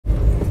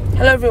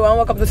Hello everyone,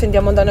 welcome to Cynthia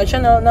Montana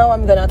channel. Now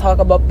I'm gonna talk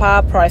about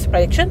Phala price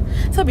prediction.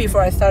 So before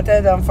I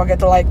started, don't forget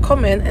to like,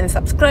 comment and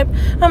subscribe.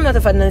 I'm not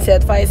a financial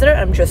advisor,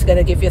 I'm just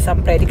gonna give you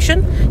some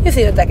prediction. You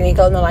see the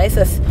technical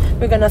analysis.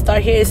 We're gonna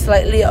start here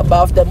slightly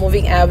above the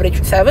moving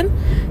average 7.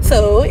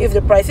 So if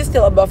the price is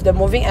still above the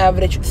moving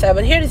average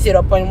 7 here,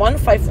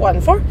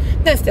 0.1514,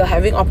 then still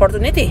having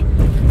opportunity.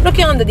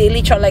 Looking on the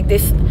daily chart like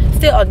this,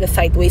 still on the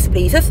sideways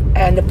places,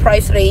 and the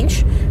price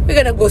range, we're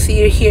gonna go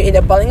see here in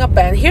the Bollinger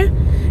Band here.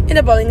 In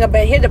the Bollinger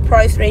Band here, the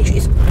price range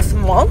is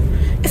small.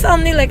 It's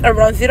only like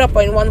around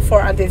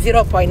 0.14 until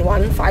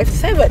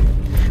 0.157.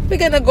 We're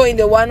gonna go in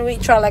the 1 week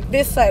chart like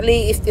this,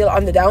 slightly is still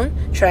on the down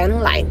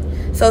trend line.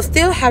 So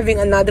still having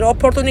another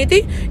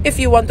opportunity if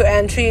you want to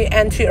entry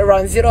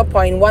around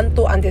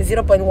 0.12 until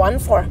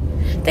 0.14.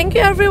 Thank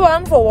you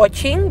everyone for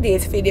watching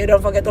this video.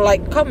 Don't forget to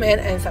like,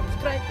 comment and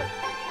subscribe.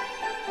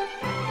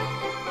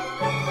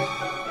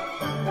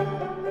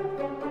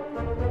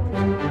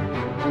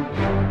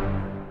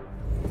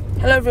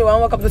 Hello everyone,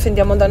 welcome to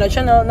Cynthia Montana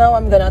channel. Now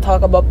I'm gonna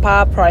talk about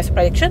Phala price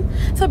prediction.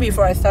 So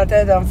before I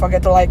started, don't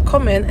forget to like,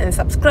 comment and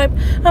subscribe.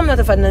 I'm not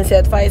a financial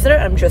advisor,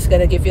 I'm just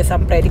gonna give you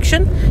some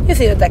prediction. You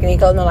see the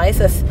technical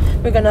analysis.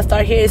 We're gonna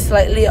start here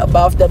slightly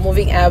above the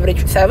moving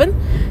average 7.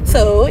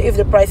 So if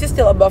the price is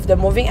still above the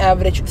moving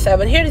average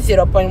 7 here,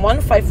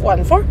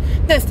 0.1514,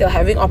 then still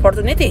having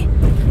opportunity.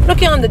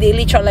 Looking on the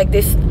daily chart like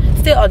this,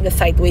 still on the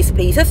sideways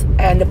places,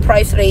 and the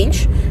price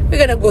range, we're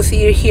gonna go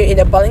see here in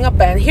the Bollinger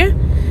Band here.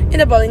 In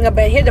the Bollinger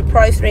Band here, the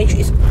price range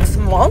is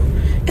small.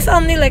 It's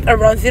only like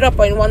around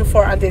 0.14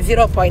 until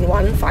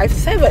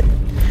 0.157.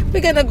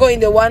 We're gonna go in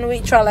the 1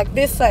 week chart like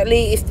this,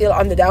 slightly is still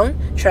on the down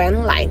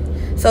trend line.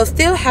 So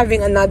still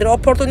having another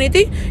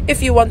opportunity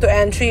if you want to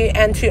entry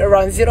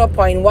around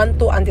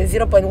 0.12 until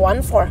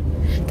 0.14.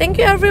 Thank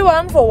you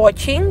everyone for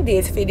watching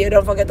this video.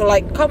 Don't forget to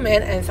like,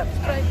 comment and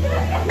subscribe.